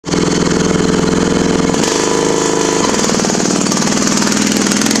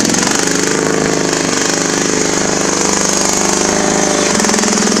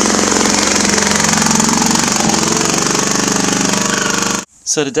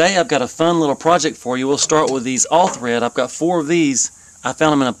So today I've got a fun little project for you. We'll start with these all thread. I've got 4 of these. I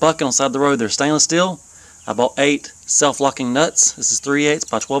found them in a bucket on the side of the road. They're stainless steel. I bought 8 self-locking nuts. This is 3/8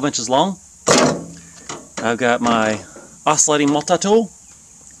 by 12 inches long. I've got my oscillating multi-tool,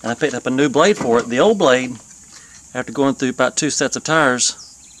 and I picked up a new blade for it. The old blade, after going through about 2 sets of tires,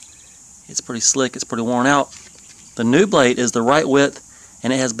 it's pretty slick, it's pretty worn out. The new blade is the right width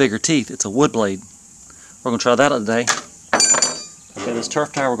and it has bigger teeth. It's a wood blade. We're going to try that out today. Okay, this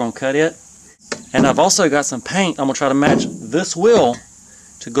turf tire, we're going to cut it. And I've also got some paint. I'm going to try to match this wheel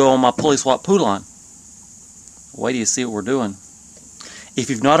to go on my pulley swap poulan. Wait till you see what we're doing. If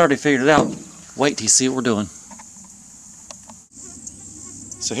you've not already figured it out, wait till you see what we're doing.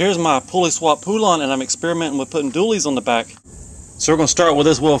 So here's my pulley swap poulan, and I'm experimenting with putting dualies on the back. So we're going to start with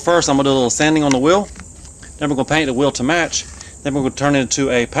this wheel first. I'm going to do a little sanding on the wheel. Then we're going to paint the wheel to match. Then we're going to turn it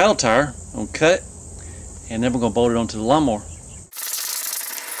into a paddle tire. I'm going to cut, and then we're going to bolt it onto the lawnmower.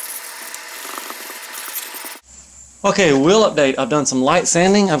 Okay, wheel update. I've done some light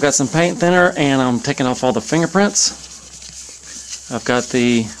sanding. I've got some paint thinner, and I'm taking off all the fingerprints. I've got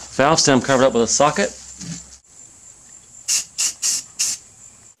the valve stem covered up with a socket.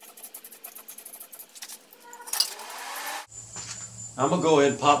 I'm going to go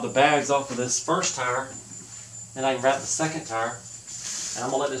ahead and pop the bags off of this first tire, and I can wrap the second tire. And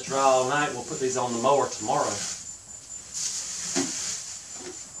I'm going to let this dry all night. We'll put these on the mower tomorrow.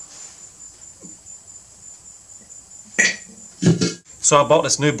 So I bought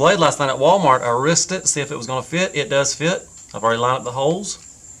this new blade last night at Walmart. I risked it, see if it was going to fit. It does fit. I've already lined up the holes.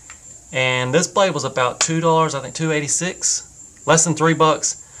 And this blade was about $2, I think $2.86. Less than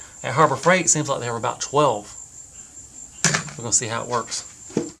 $3. At Harbor Freight, it seems like they were about $12. We're going to see how it works.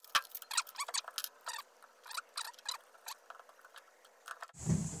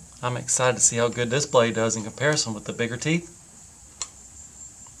 I'm excited to see how good this blade does in comparison with the bigger teeth.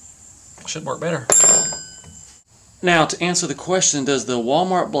 Should work better. Now, to answer the question, does the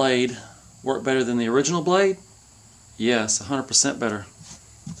Walmart blade work better than the original blade? Yes, 100% better.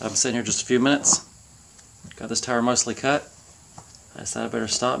 I've been sitting here just a few minutes. Got this tire mostly cut. I decided I better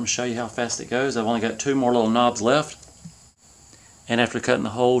stop and show you how fast it goes. I've only got 2 more little knobs left. And after cutting the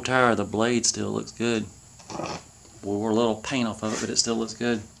whole tire, the blade still looks good. We wore a little paint off of it, but it still looks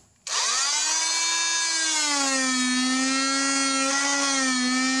good.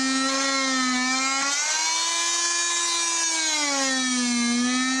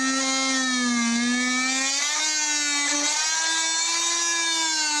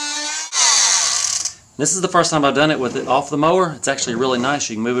 This is the first time I've done it with it off the mower. It's actually really nice.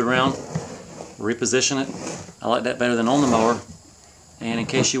 You can move it around, reposition it. I like that better than on the mower. And in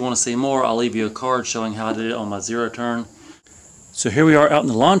case you want to see more, I'll leave you a card showing how I did it on my 0 turn. So here we are out in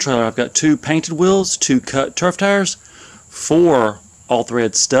the lawn trailer. I've got 2 painted wheels, 2 cut turf tires, 4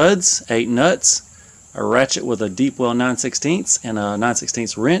 all-thread studs, 8 nuts, a ratchet with a deep well 9/16 and a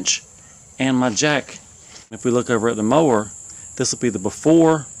 9/16 wrench, and my jack. If we look over at the mower, this will be the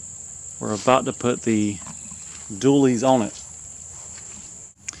before. We're about to put the dualies on it.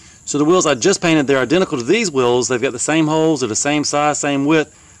 So the wheels I just painted, they're identical to these wheels. They've got the same holes, they're the same size, same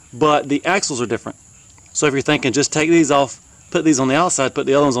width, but the axles are different. So if you're thinking just take these off, put these on the outside, put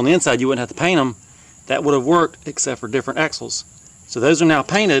the other ones on the inside, you wouldn't have to paint them. That would have worked except for different axles. So those are now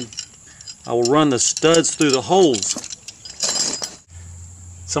painted. I will run the studs through the holes.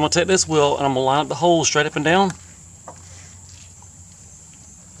 So I'm going to take this wheel and I'm going to line up the holes straight up and down.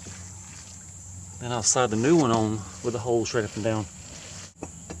 Then I'll slide the new one on with the holes straight up and down.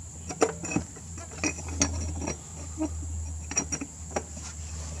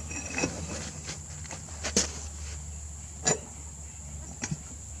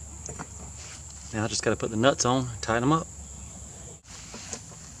 Now I just got to put the nuts on, tighten them up.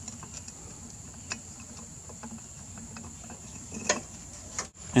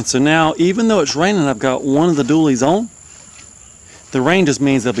 And so now, even though it's raining, I've got one of the dualies on. The rain just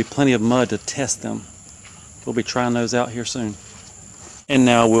means there'll be plenty of mud to test them. We'll be trying those out here soon. And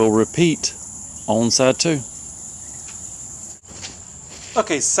now we'll repeat on side 2.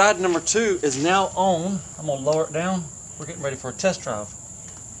 Okay, side number 2 is now on. I'm going to lower it down. We're getting ready for a test drive.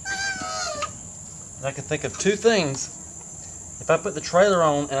 And I can think of 2 things. If I put the trailer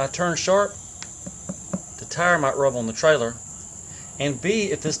on and I turn sharp, the tire might rub on the trailer. And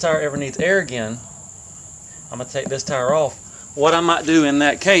B, if this tire ever needs air again, I'm going to take this tire off. What I might do in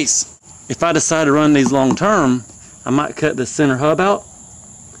that case, if I decide to run these long term, I might cut the center hub out.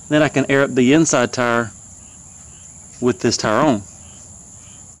 Then I can air up the inside tire with this tire on.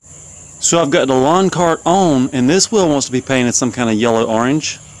 So I've got the lawn cart on, and this wheel wants to be painted some kind of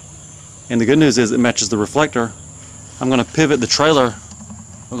yellow-orange. And the good news is it matches the reflector. I'm going to pivot the trailer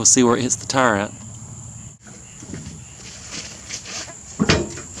We'll see where it hits the tire at.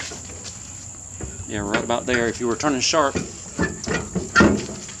 Yeah, right about there. If you were turning sharp, it's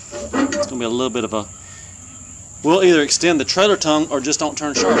going to be a little bit of a... We'll either extend the trailer tongue or just don't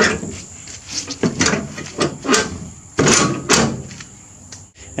turn sharp.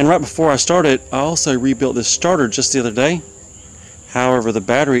 And right before I started, I also rebuilt this starter just the other day. However, the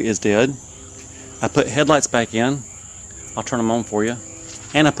battery is dead. I put headlights back in. I'll turn them on for you.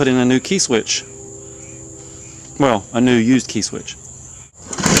 And I put in a new key switch. Well, a new used key switch.